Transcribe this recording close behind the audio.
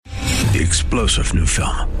The explosive new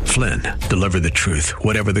film, Flynn, deliver the truth,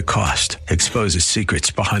 whatever the cost. Exposes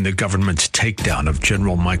secrets behind the government's takedown of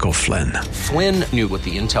General Michael Flynn. Flynn knew what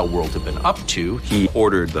the intel world had been up to. He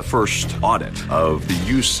ordered the first audit of the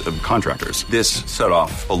use of contractors. This set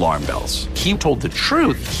off alarm bells. He told the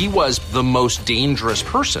truth. He was the most dangerous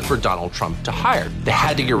person for Donald Trump to hire. They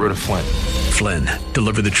had to get rid of Flynn. Flynn,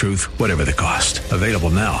 deliver the truth, whatever the cost. Available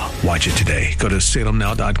now. Watch it today. Go to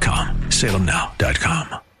salemnow.com.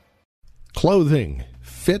 salemnow.com. Clothing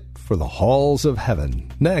fit for the halls of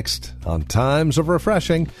heaven. Next on Times of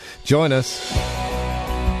Refreshing. Join us.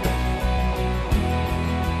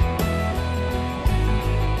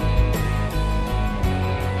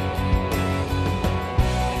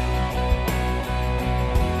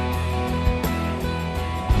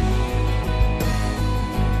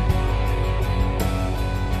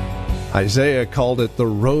 Isaiah called it the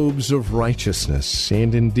robes of righteousness,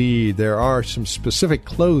 and indeed there are some specific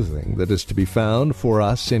clothing that is to be found for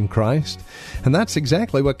us in Christ, and that's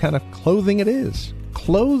exactly what kind of clothing it is.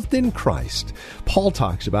 Clothed in Christ. Paul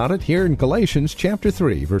talks about it here in Galatians chapter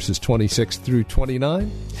 3, verses 26 through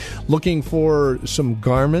 29. Looking for some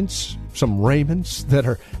garments, some raiments that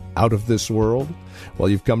are out of this world? Well,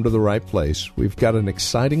 you've come to the right place. We've got an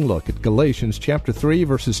exciting look at Galatians chapter 3,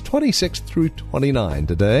 verses 26 through 29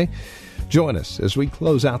 today. Join us as we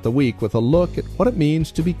close out the week with a look at what it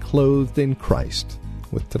means to be clothed in Christ.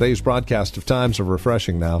 With today's broadcast of Times of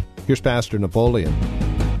Refreshing now, here's Pastor Napoleon.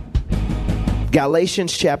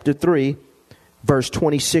 Galatians chapter 3, verse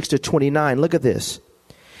 26 to 29. Look at this.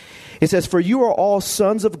 It says, "For you are all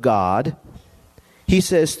sons of God," he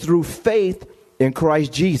says, "through faith in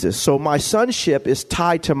Christ Jesus." So my sonship is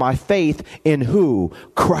tied to my faith in who?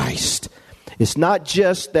 Christ. It's not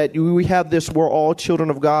just that we have this, we're all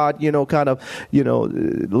children of God, lingo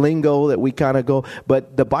that we kind of go.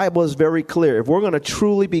 But the Bible is very clear. If we're going to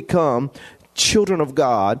truly become children of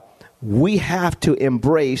God, we have to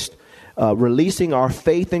embrace releasing our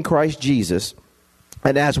faith in Christ Jesus.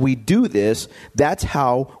 And as we do this, that's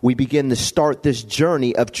how we begin to start this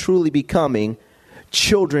journey of truly becoming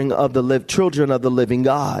children of the living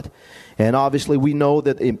God. And obviously we know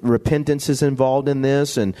that repentance is involved in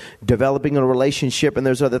this and developing a relationship, and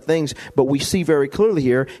there's other things. But we see very clearly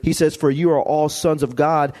here, he says, "For you are all sons of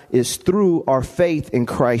God," is through our faith in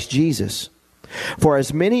Christ Jesus. "For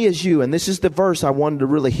as many as you," and this is the verse I wanted to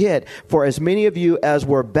really hit, "for as many of you as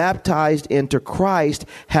were baptized into Christ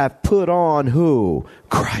have put on" who?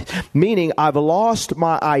 Christ. Meaning I've lost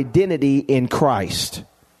my identity in Christ.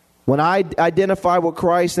 When I identify with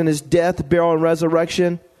Christ and his death, burial, and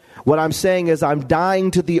resurrection, what I'm saying is I'm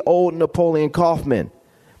dying to the old Napoleon Kaufman,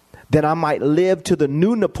 that I might live to the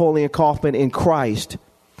new Napoleon Kaufman in Christ.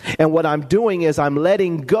 And what I'm doing is I'm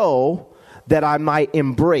letting go that I might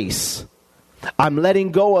embrace. I'm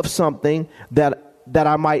letting go of something that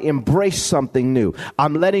I might embrace something new.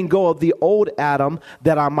 I'm letting go of the old Adam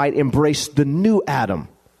that I might embrace the new Adam.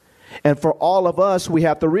 And for all of us, we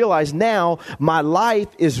have to realize now my life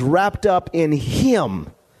is wrapped up in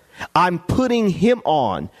him. I'm putting him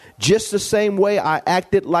on. Just the same way I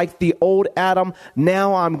acted like the old Adam,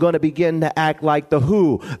 now I'm going to begin to act like the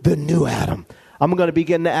who? The new Adam. I'm going to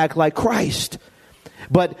begin to act like Christ.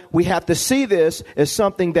 But we have to see this as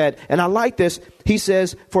something that, and I like this, he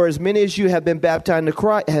says, "For as many as you have been baptized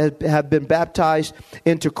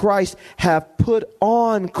into Christ, have put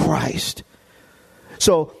on Christ."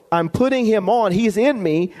 So I'm putting him on. He's in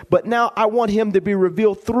me, but now I want him to be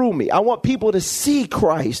revealed through me. I want people to see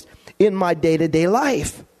Christ in my day-to-day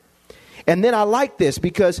life. And then I like this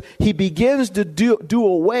because he begins to do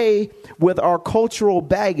away with our cultural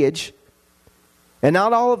baggage. And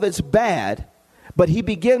not all of it's bad, but he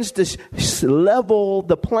begins to level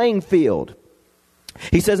the playing field.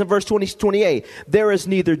 He says in verse 28, "There is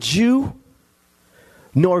neither Jew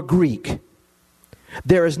nor Greek.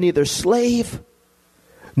 There is neither slave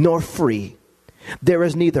nor free. There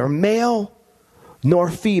is neither male nor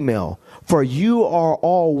female. For you are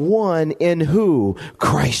all one in who?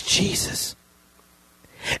 Christ Jesus.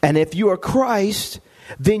 And if you are Christ,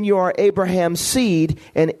 then you are Abraham's seed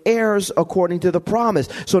and heirs according to the promise."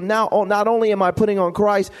 So now not only am I putting on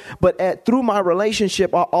Christ, but through my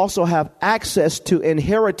relationship, I also have access to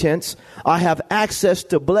inheritance. I have access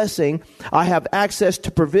to blessing. I have access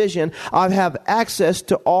to provision. I have access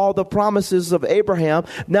to all the promises of Abraham.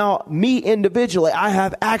 Now, me individually, I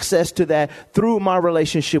have access to that through my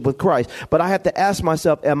relationship with Christ. But I have to ask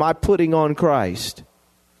myself, am I putting on Christ?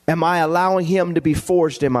 Am I allowing him to be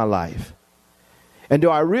forged in my life? And do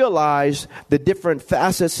I realize the different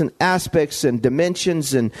facets and aspects and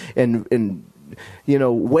dimensions and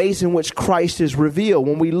ways in which Christ is revealed.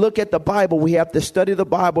 When we look at the Bible, we have to study the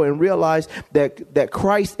Bible and realize that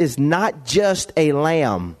Christ is not just a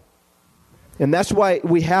lamb. And that's why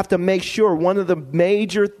we have to make sure one of the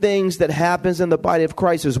major things that happens in the body of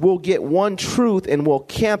Christ is we'll get one truth and we'll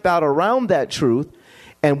camp out around that truth,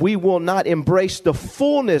 and we will not embrace the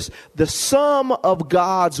fullness. The sum of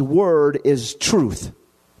God's word is truth,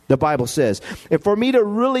 the Bible says. And for me to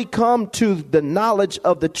really come to the knowledge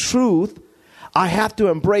of the truth, I have to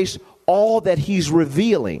embrace all that he's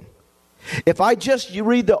revealing. If I just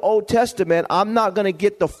read the Old Testament, I'm not going to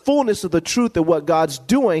get the fullness of the truth of what God's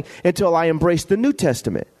doing until I embrace the New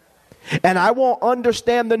Testament. And I won't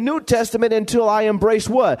understand the New Testament until I embrace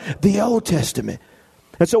what? The Old Testament.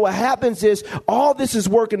 And so what happens is all this is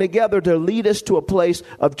working together to lead us to a place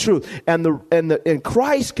of truth. And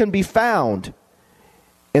Christ can be found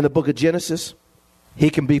in the book of Genesis.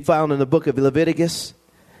 He can be found in the book of Leviticus.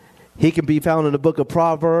 He can be found in the book of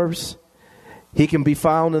Proverbs. He can be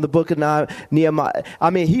found in the book of Nehemiah.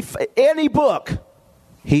 Any book,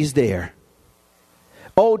 he's there.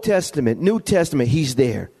 Old Testament, New Testament, he's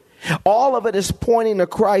there. All of it is pointing to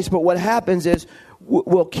Christ, but what happens is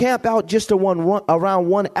we'll camp out just around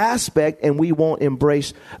one aspect, and we won't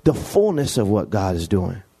embrace the fullness of what God is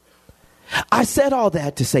doing. I said all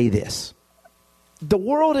that to say this. The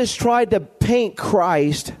world has tried to paint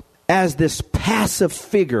Christ as this passive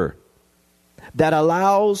figure that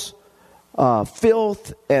allows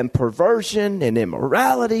filth and perversion and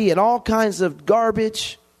immorality and all kinds of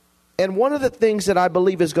garbage. And one of the things that I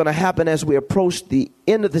believe is going to happen as we approach the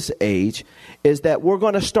end of this age is that we're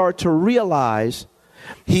going to start to realize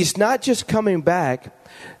he's not just coming back,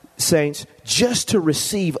 saints, just to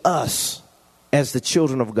receive us as the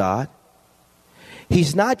children of God.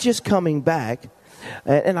 He's not just coming back,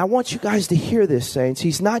 and I want you guys to hear this, saints.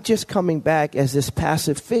 He's not just coming back as this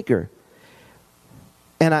passive figure.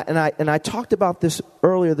 And I talked about this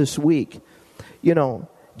earlier this week.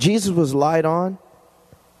 Jesus was lied on.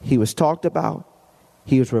 He was talked about.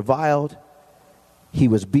 He was reviled. He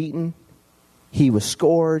was beaten. He was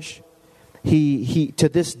scourged. He to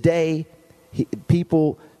this day,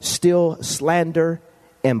 people still slander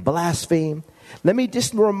and blaspheme. Let me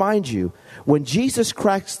just remind you, when Jesus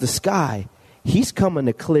cracks the sky, he's coming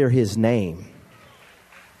to clear his name.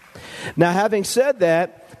 Now, having said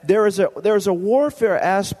that, there is a warfare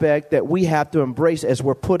aspect that we have to embrace as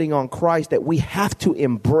we're putting on Christ, that we have to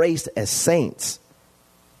embrace as saints.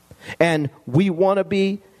 And we want to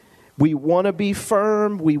be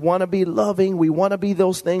firm, we want to be loving, we want to be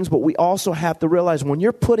those things, but we also have to realize when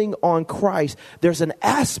you're putting on Christ, there's an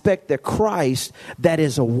aspect of Christ that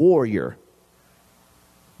is a warrior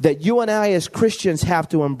that you and I as Christians have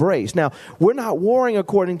to embrace. Now, we're not warring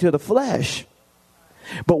according to the flesh,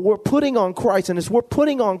 but we're putting on Christ. And as we're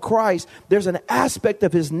putting on Christ, there's an aspect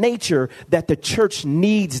of his nature that the church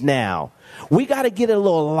needs now. We got to get a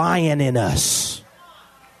little lion in us.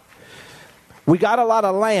 We got a lot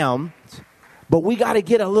of lamb, but we got to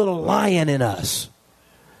get a little lion in us.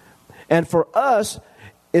 And for us,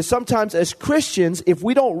 is sometimes as Christians, if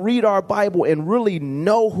we don't read our Bible and really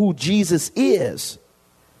know who Jesus is,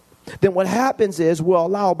 then what happens is we'll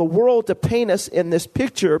allow the world to paint this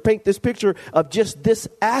picture of just this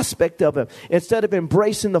aspect of him instead of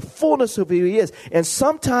embracing the fullness of who he is. And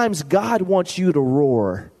sometimes God wants you to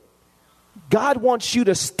roar. God wants you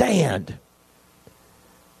to stand.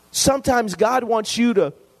 Sometimes God wants you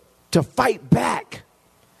to fight back.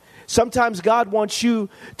 Sometimes God wants you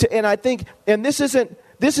to, and I think, and this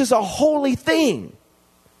is a holy thing.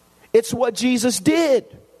 It's what Jesus did.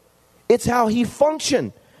 It's how he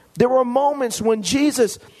functioned. There were moments when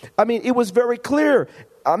Jesus, it was very clear.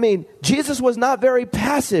 Jesus was not very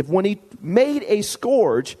passive when he made a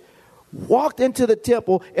scourge, walked into the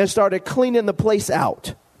temple, and started cleaning the place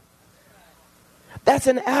out. That's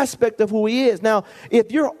an aspect of who he is. Now,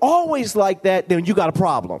 if you're always like that, then you got a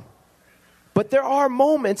problem. But there are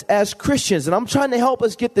moments as Christians, and I'm trying to help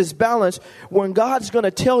us get this balance, when God's going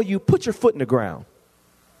to tell you, put your foot in the ground.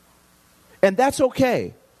 And that's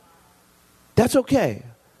okay. That's okay.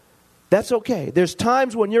 That's okay. There's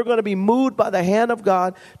times when you're going to be moved by the hand of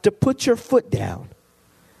God to put your foot down.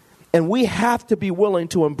 And we have to be willing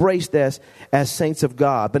to embrace this as saints of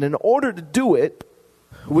God. But in order to do it,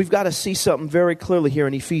 we've got to see something very clearly here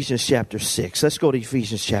in Ephesians chapter 6. Let's go to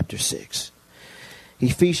Ephesians chapter 6.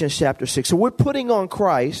 Ephesians chapter 6. So we're putting on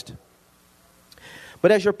Christ.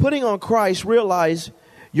 But as you're putting on Christ, realize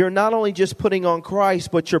you're not only just putting on Christ,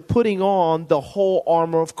 but you're putting on the whole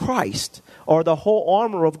armor of Christ, or the whole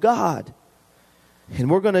armor of God. And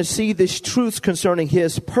we're going to see these truths concerning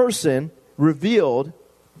his person revealed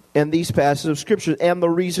in these passages of Scripture, and the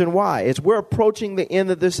reason why is we're approaching the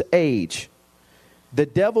end of this age. The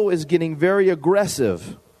devil is getting very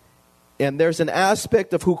aggressive, and there's an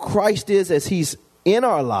aspect of who Christ is as he's in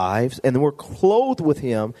our lives, and we're clothed with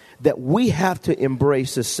him, that we have to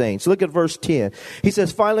embrace as saints. Look at verse 10. He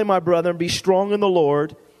says, finally, my brethren, be strong in the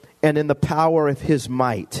Lord and in the power of his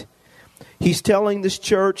might. He's telling this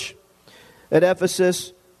church at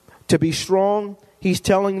Ephesus to be strong. He's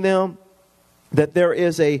telling them that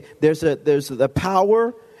there's a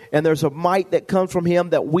power and there's a might that comes from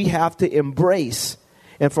him that we have to embrace.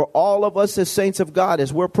 And for all of us as saints of God,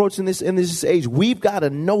 as we're approaching this in this age, we've got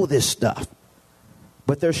to know this stuff.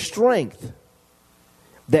 But there's strength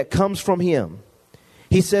that comes from him.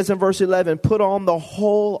 He says in verse 11, put on the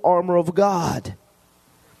whole armor of God.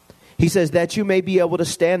 He says that you may be able to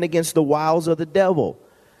stand against the wiles of the devil.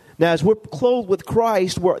 Now, as we're clothed with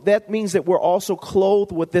Christ, that means that we're also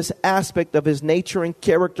clothed with this aspect of his nature and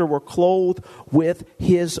character. We're clothed with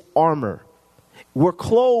his armor. We're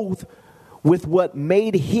clothed with what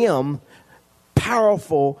made him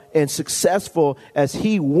powerful and successful as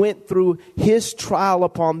he went through his trial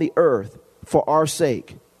upon the earth for our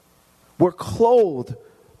sake. We're clothed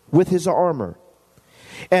with his armor.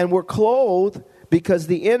 And we're clothed because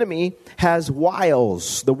the enemy has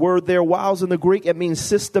wiles. The word there, wiles in the Greek, it means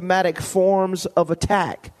systematic forms of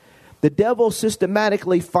attack. The devil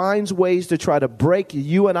systematically finds ways to try to break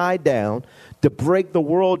you and I down, to break the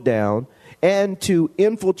world down, and to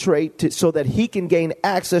infiltrate so that he can gain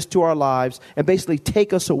access to our lives and basically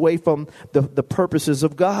take us away from the purposes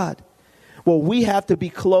of God. Well, we have to be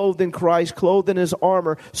clothed in Christ, clothed in his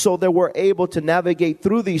armor, so that we're able to navigate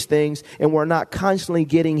through these things and we're not constantly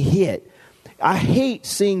getting hit. I hate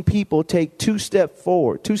seeing people take 2 steps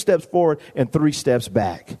forward, and 3 steps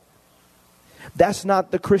back. That's not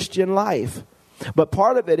the Christian life. But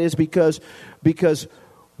part of it is because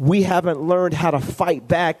we haven't learned how to fight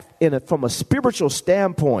back from a spiritual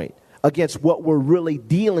standpoint against what we're really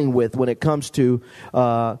dealing with when it comes to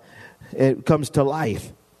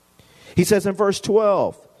life. He says in verse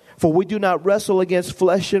 12, for we do not wrestle against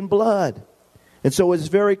flesh and blood. And so it's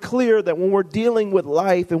very clear that when we're dealing with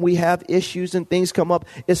life and we have issues and things come up,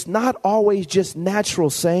 it's not always just natural,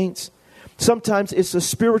 saints. Sometimes it's a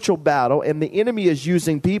spiritual battle, and the enemy is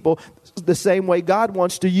using people the same way God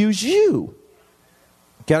wants to use you.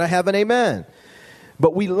 Can I have an amen?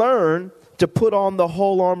 But we learn to put on the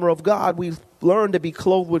whole armor of God. We learn to be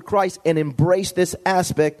clothed with Christ and embrace this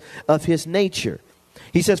aspect of his nature.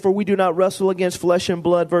 He says, for we do not wrestle against flesh and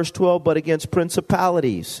blood, verse 12, but against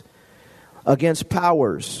principalities, against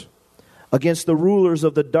powers, against the rulers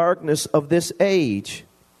of the darkness of this age.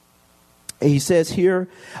 He says here,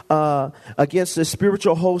 against the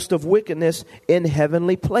spiritual host of wickedness in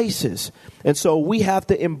heavenly places. And so we have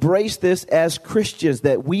to embrace this as Christians,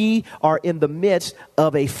 that we are in the midst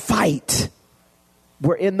of a fight.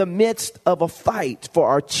 We're in the midst of a fight for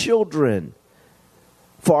our children,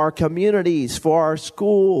 for our communities, for our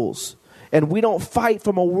schools. And we don't fight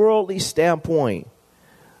from a worldly standpoint.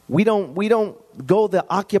 We don't go the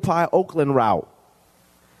Occupy Oakland route.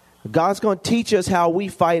 God's going to teach us how we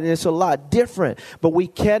fight, and it's a lot different. But we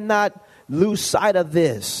cannot lose sight of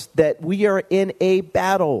this, that we are in a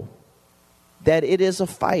battle, that it is a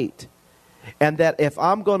fight. And that if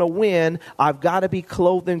I'm going to win, I've got to be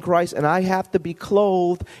clothed in Christ, and I have to be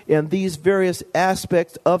clothed in these various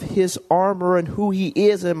aspects of his armor and who he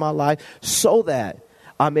is in my life, so that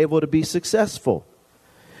I'm able to be successful.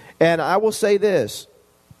 And I will say this.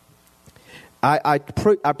 I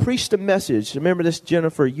preached a message, remember this,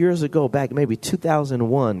 Jennifer, years ago, back maybe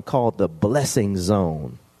 2001, called The Blessing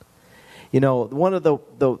Zone. You know, one of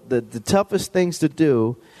the toughest things to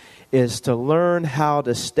do is to learn how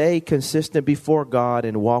to stay consistent before God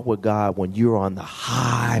and walk with God when you're on the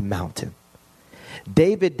high mountain.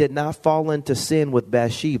 David did not fall into sin with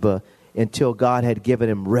Bathsheba until God had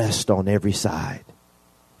given him rest on every side.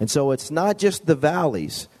 And so it's not just the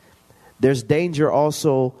valleys. There's danger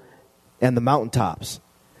also and the mountaintops.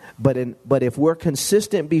 But if we're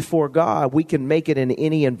consistent before God, we can make it in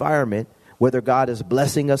any environment, whether God is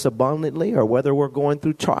blessing us abundantly or whether we're going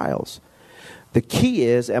through trials. The key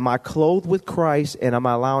is, am I clothed with Christ, and am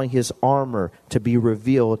I allowing his armor to be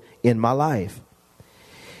revealed in my life?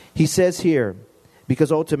 He says here,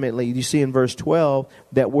 because ultimately you see in verse 12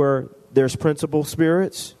 that there's principal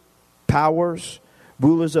spirits, powers,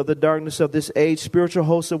 rulers of the darkness of this age, spiritual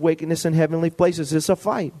hosts of wickedness in heavenly places. It's a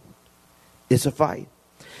fight. It's a fight.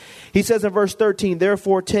 He says in verse 13,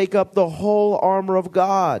 therefore take up the whole armor of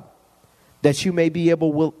God, that you may be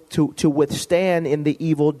able to withstand in the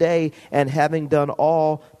evil day, and having done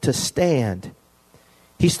all, to stand.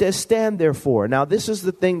 He says, stand therefore. Now, this is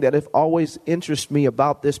the thing that have always interested me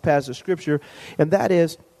about this passage of Scripture, and that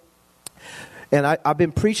is, and I've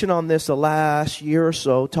been preaching on this the last year or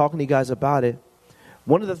so, talking to you guys about it.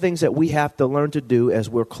 One of the things that we have to learn to do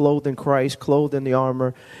as we're clothed in Christ, clothed in the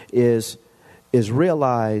armor, is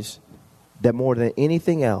realize that more than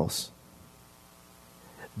anything else,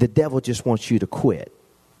 the devil just wants you to quit.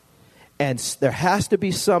 And there has to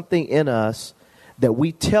be something in us that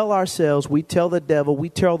we tell ourselves, we tell the devil, we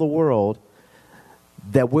tell the world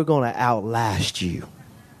that we're going to outlast you.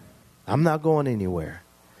 I'm not going anywhere.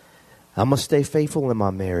 I'm going to stay faithful in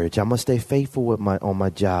my marriage. I'm going to stay faithful on my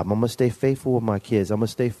job. I'm going to stay faithful with my kids. I'm going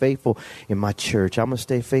to stay faithful in my church. I'm going to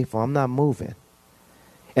stay faithful. I'm not moving.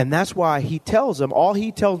 And that's why he tells them, all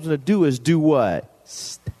he tells them to do is do what?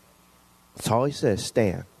 That's all he says,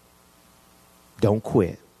 stand. Don't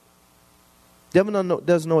quit. Devil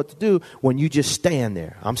doesn't know what to do when you just stand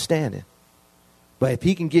there. I'm standing. But if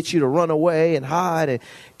he can get you to run away and hide and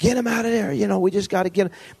get him out of there, we just got to get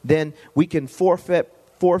him. Then we can forfeit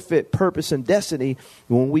purpose and destiny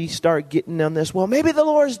when we start getting on this. Well, maybe the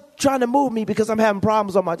Lord's trying to move me because I'm having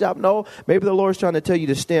problems on my job. No, maybe the Lord's trying to tell you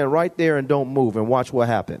to stand right there and don't move and watch what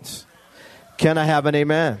happens. Can I have an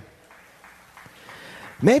amen?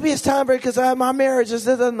 Maybe it's time because I have my marriage.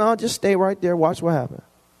 No, just stay right there. Watch what happens.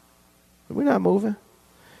 We're not moving.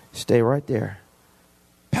 Stay right there.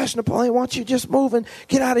 Pastor Napoleon wants you just moving.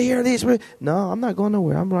 Get out of here. No, I'm not going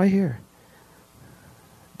nowhere. I'm right here.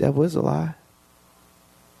 Devil is a lie.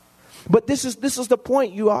 But this is the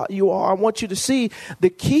point you are. I want you to see. The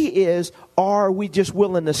key is, are we just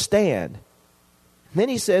willing to stand? And then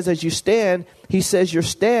he says, as you stand, he says you're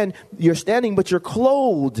standing, but you're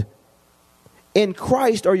clothed in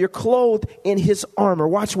Christ, or you're clothed in his armor.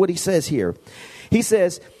 Watch what he says here. He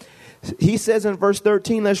says in verse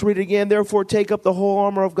 13, let's read it again. Therefore, take up the whole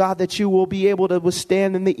armor of God that you will be able to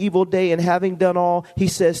withstand in the evil day. And having done all, he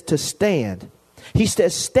says to stand. He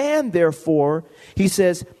says, stand therefore. He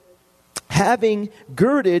says, having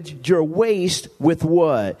girded your waist with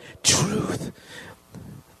what? Truth.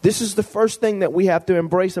 This is the first thing that we have to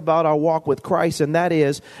embrace about our walk with Christ, and that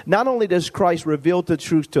is, not only does Christ reveal the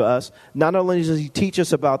truth to us, not only does he teach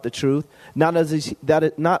us about the truth, not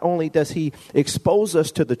only does he expose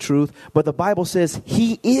us to the truth, but the Bible says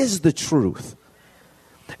he is the truth.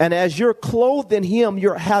 And as you're clothed in him,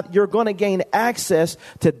 you're going to gain access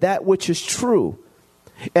to that which is true.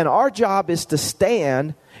 And our job is to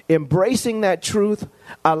stand, embracing that truth,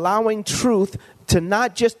 allowing truth to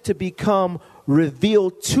not just to become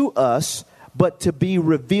revealed to us, but to be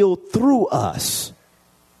revealed through us.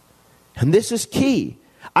 And this is key.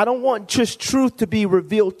 I don't want just truth to be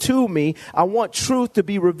revealed to me. I want truth to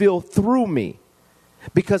be revealed through me,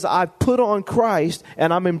 because I've put on Christ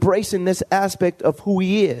and I'm embracing this aspect of who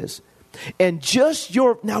he is. And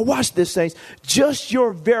now watch this, saints, just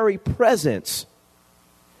your very presence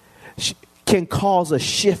can cause a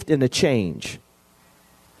shift and a change.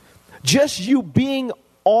 Just you being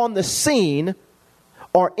on the scene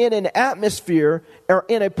or in an atmosphere or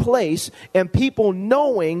in a place, and people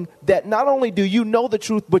knowing that not only do you know the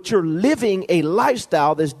truth, but you're living a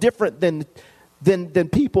lifestyle that's different than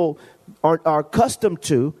people are accustomed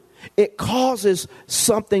to, it causes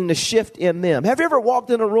something to shift in them. Have you ever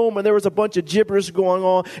walked in a room and there was a bunch of gibberish going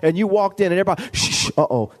on, and you walked in and everybody, shh,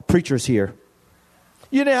 preacher's here.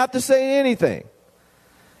 You didn't have to say anything.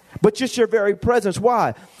 But just your very presence.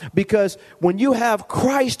 Why? Because when you have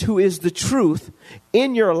Christ, who is the truth,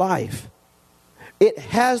 in your life, it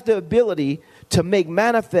has the ability to make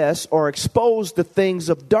manifest or expose the things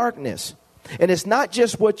of darkness. And it's not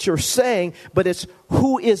just what you're saying, but it's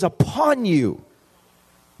who is upon you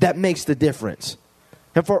that makes the difference.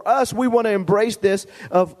 And for us, we want to embrace this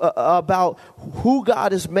about who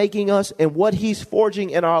God is making us and what he's forging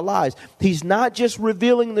in our lives. He's not just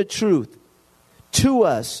revealing the truth to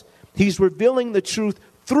us. He's revealing the truth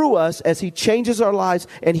through us as he changes our lives,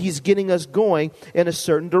 and he's getting us going in a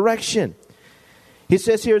certain direction. He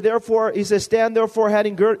says here, therefore, he says, stand therefore,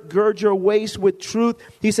 having gird your waist with truth.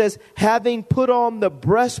 He says, having put on the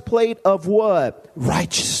breastplate of what?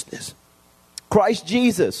 Righteousness. Christ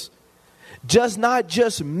Jesus does not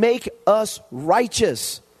just make us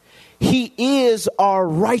righteous. He is our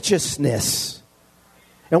righteousness.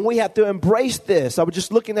 And we have to embrace this. I was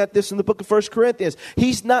just looking at this in the book of 1 Corinthians.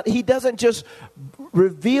 He doesn't just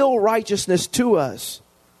reveal righteousness to us,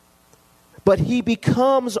 but he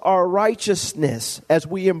becomes our righteousness as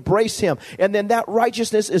we embrace him. And then that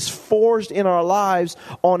righteousness is forged in our lives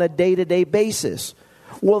on a day-to-day basis.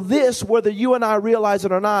 Well, this, whether you and I realize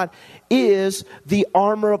it or not, is the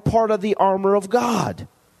armor, a part of the armor of God.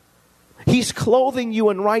 He's clothing you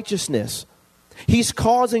in righteousness. He's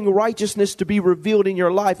causing righteousness to be revealed in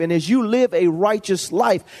your life. And as you live a righteous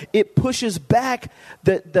life, it pushes back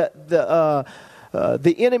the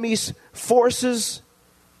enemy's forces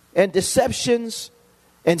and deceptions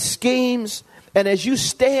and schemes. And as you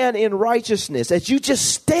stand in righteousness, as you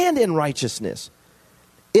just stand in righteousness,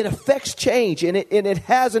 it affects change, and it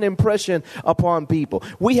has an impression upon people.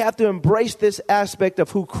 We have to embrace this aspect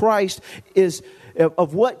of who Christ is,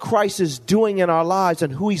 of what Christ is doing in our lives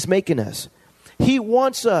and who He's making us. He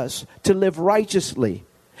wants us to live righteously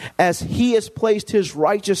as He has placed His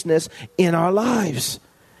righteousness in our lives.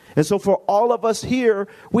 And so for all of us here,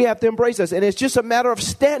 we have to embrace this. And it's just a matter of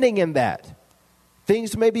standing in that.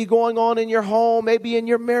 Things may be going on in your home, maybe in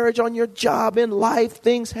your marriage, on your job, in life.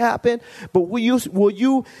 Things happen. But will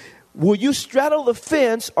you straddle the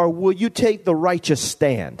fence, or will you take the righteous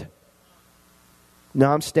stand?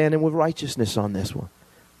 Now I'm standing with righteousness on this one.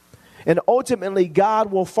 And ultimately,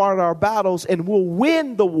 God will fight our battles and will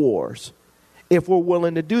win the wars if we're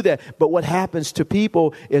willing to do that. But what happens to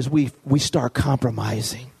people is we start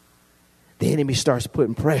compromising. The enemy starts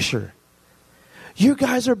putting pressure. You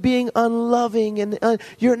guys are being unloving and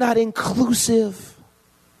you're not inclusive.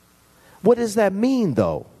 What does that mean,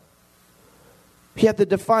 though? You have to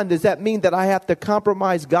define, does that mean that I have to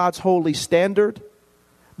compromise God's holy standard?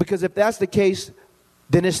 Because if that's the case,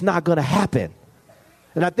 then it's not going to happen.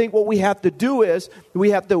 And I think what we have to do is we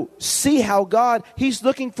have to see how God, He's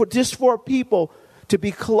looking for people to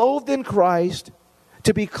be clothed in Christ,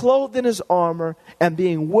 to be clothed in His armor, and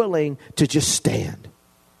being willing to just stand.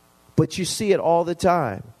 But you see it all the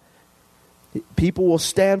time. People will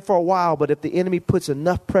stand for a while, but if the enemy puts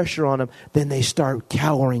enough pressure on them, then they start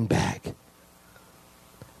cowering back.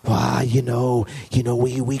 Why,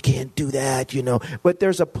 we can't do that, But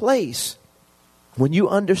there's a place when you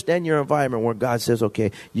understand your environment where God says,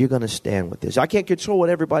 okay, you're going to stand with this. I can't control what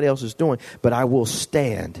everybody else is doing, but I will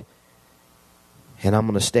stand. And I'm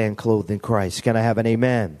going to stand clothed in Christ. Can I have an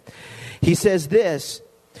amen? He says this.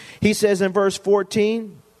 He says in verse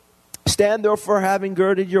 14, stand therefore, having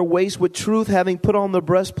girded your waist with truth, having put on the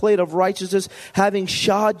breastplate of righteousness, having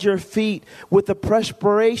shod your feet with the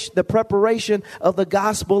preparation of the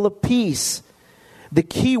gospel of peace. The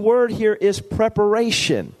key word here is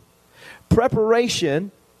preparation.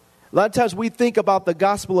 Preparation. A lot of times we think about the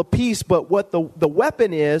gospel of peace, but what the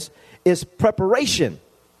weapon is preparation.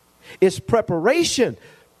 It's preparation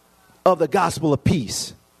of the gospel of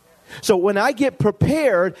peace. So when I get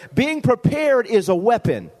prepared, being prepared is a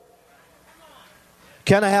weapon.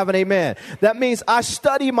 Can I have an amen? That means I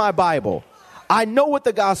study my Bible. I know what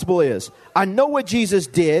the gospel is. I know what Jesus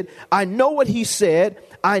did. I know what He said.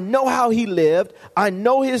 I know how He lived. I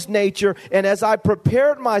know His nature. And as I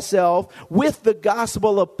prepared myself with the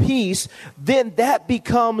gospel of peace, then that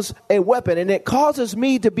becomes a weapon. And it causes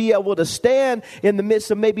me to be able to stand in the midst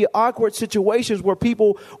of maybe awkward situations where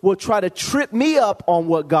people will try to trip me up on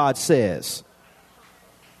what God says.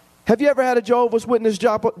 Have you ever had a Jehovah's Witness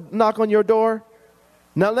knock on your door?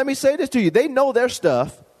 Now, let me say this to you. They know their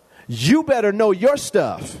stuff. You better know your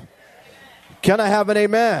stuff. Can I have an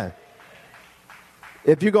amen?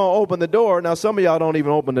 If you're going to open the door, now some of y'all don't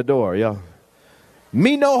even open the door. Yeah.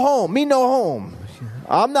 Me no home.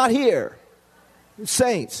 I'm not here.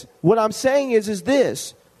 Saints, what I'm saying is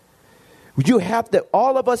this.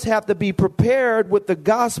 All of us have to be prepared with the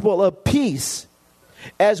gospel of peace.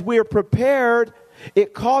 As we're prepared,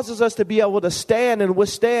 it causes us to be able to stand and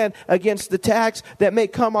withstand against the attacks that may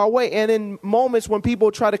come our way. And in moments when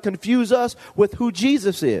people try to confuse us with who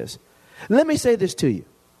Jesus is. Let me say this to you.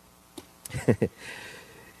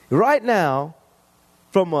 Right now,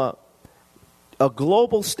 from a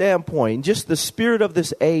global standpoint, just the spirit of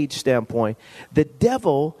this age standpoint, the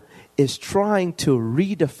devil is trying to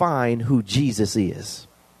redefine who Jesus is.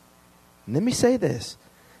 And let me say this.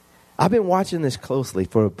 I've been watching this closely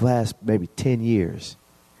for the last maybe 10 years.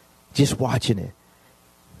 Just watching it.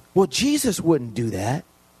 Well, Jesus wouldn't do that.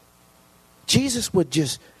 Jesus would do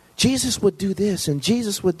this and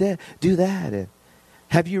Jesus would do that. And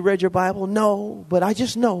have you read your Bible? No, but I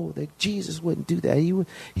just know that Jesus wouldn't do that.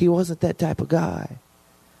 He wasn't that type of guy.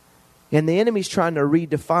 And the enemy's trying to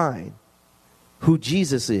redefine who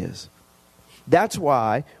Jesus is. That's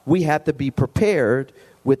why we have to be prepared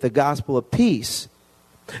with the gospel of peace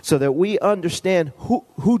so that we understand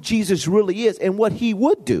who Jesus really is and what He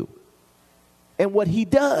would do and what He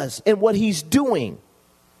does and what He's doing.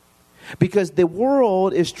 Because the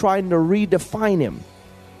world is trying to redefine Him.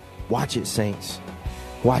 Watch it, saints.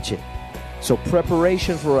 Watch it. So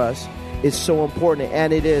preparation for us is so important,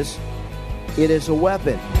 and it is a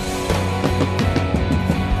weapon.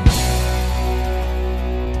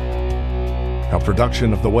 A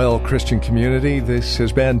production of the Well Christian Community. This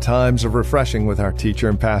has been Times of Refreshing with our teacher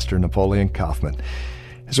and pastor, Napoleon Kaufman.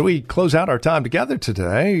 As we close out our time together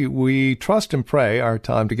today, we trust and pray our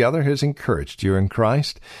time together has encouraged you in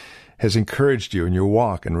Christ, has encouraged you in your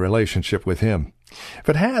walk and relationship with Him. If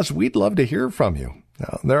it has, we'd love to hear from you.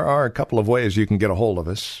 Now, there are a couple of ways you can get a hold of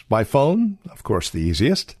us. By phone, of course, the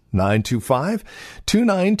easiest,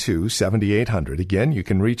 925-292-7800. Again, you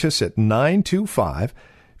can reach us at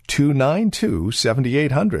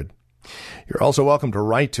 925-292-7800. You're also welcome to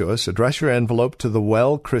write to us. Address your envelope to the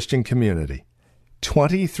Well Christian Community,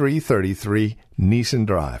 2333 Neeson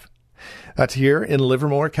Drive. That's here in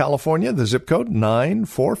Livermore, California, the zip code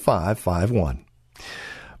 94551.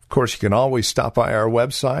 Of course, you can always stop by our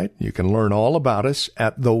website. You can learn all about us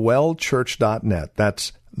at thewellchurch.net.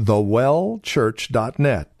 That's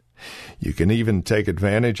thewellchurch.net. You can even take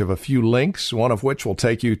advantage of a few links, one of which will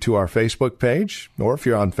take you to our Facebook page, or if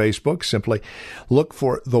you're on Facebook, simply look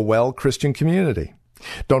for The Well Christian Community.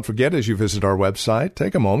 Don't forget, as you visit our website,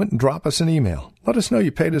 take a moment and drop us an email. Let us know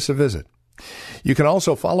you paid us a visit. You can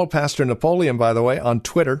also follow Pastor Napoleon, by the way, on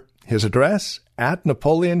Twitter. His address,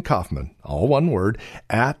 @Napoleon Kaufman, all one word,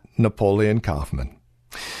 @Napoleon Kaufman.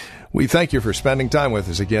 We thank you for spending time with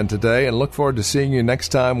us again today and look forward to seeing you next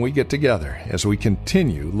time we get together as we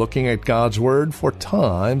continue looking at God's Word for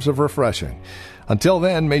times of refreshing. Until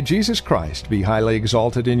then, may Jesus Christ be highly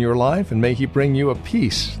exalted in your life, and may He bring you a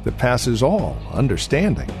peace that passes all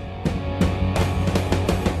understanding.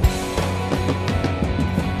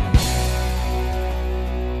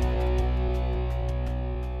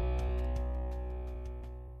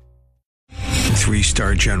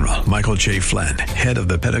 Three-star General Michael J. Flynn, head of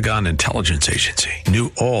the Pentagon Intelligence Agency,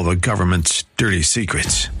 knew all the government's dirty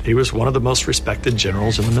secrets. He was one of the most respected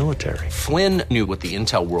generals in the military. Flynn knew what the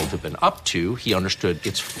intel world had been up to. He understood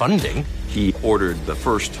its funding. He ordered the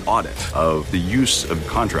first audit of the use of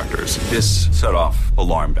contractors. This set off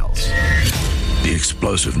alarm bells. The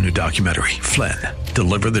explosive new documentary, Flynn,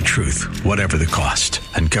 Deliver the Truth, Whatever the Cost,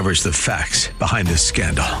 uncovers the facts behind this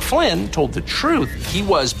scandal. Flynn told the truth. He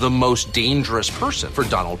was the most dangerous person for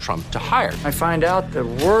Donald Trump to hire. I find out the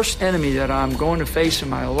worst enemy that I'm going to face in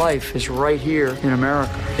my life is right here in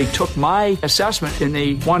America. They took my assessment and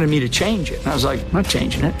they wanted me to change it. And I was like, I'm not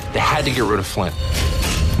changing it. They had to get rid of Flynn.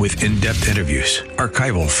 With in-depth interviews,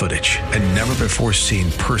 archival footage, and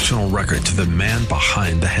never-before-seen personal records of the man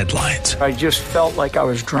behind the headlines. I just felt like I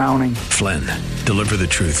was drowning. Flynn, Deliver the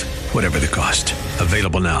Truth, Whatever the Cost.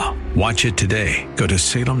 Available now. Watch it today. Go to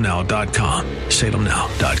salemnow.com.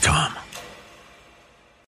 salemnow.com.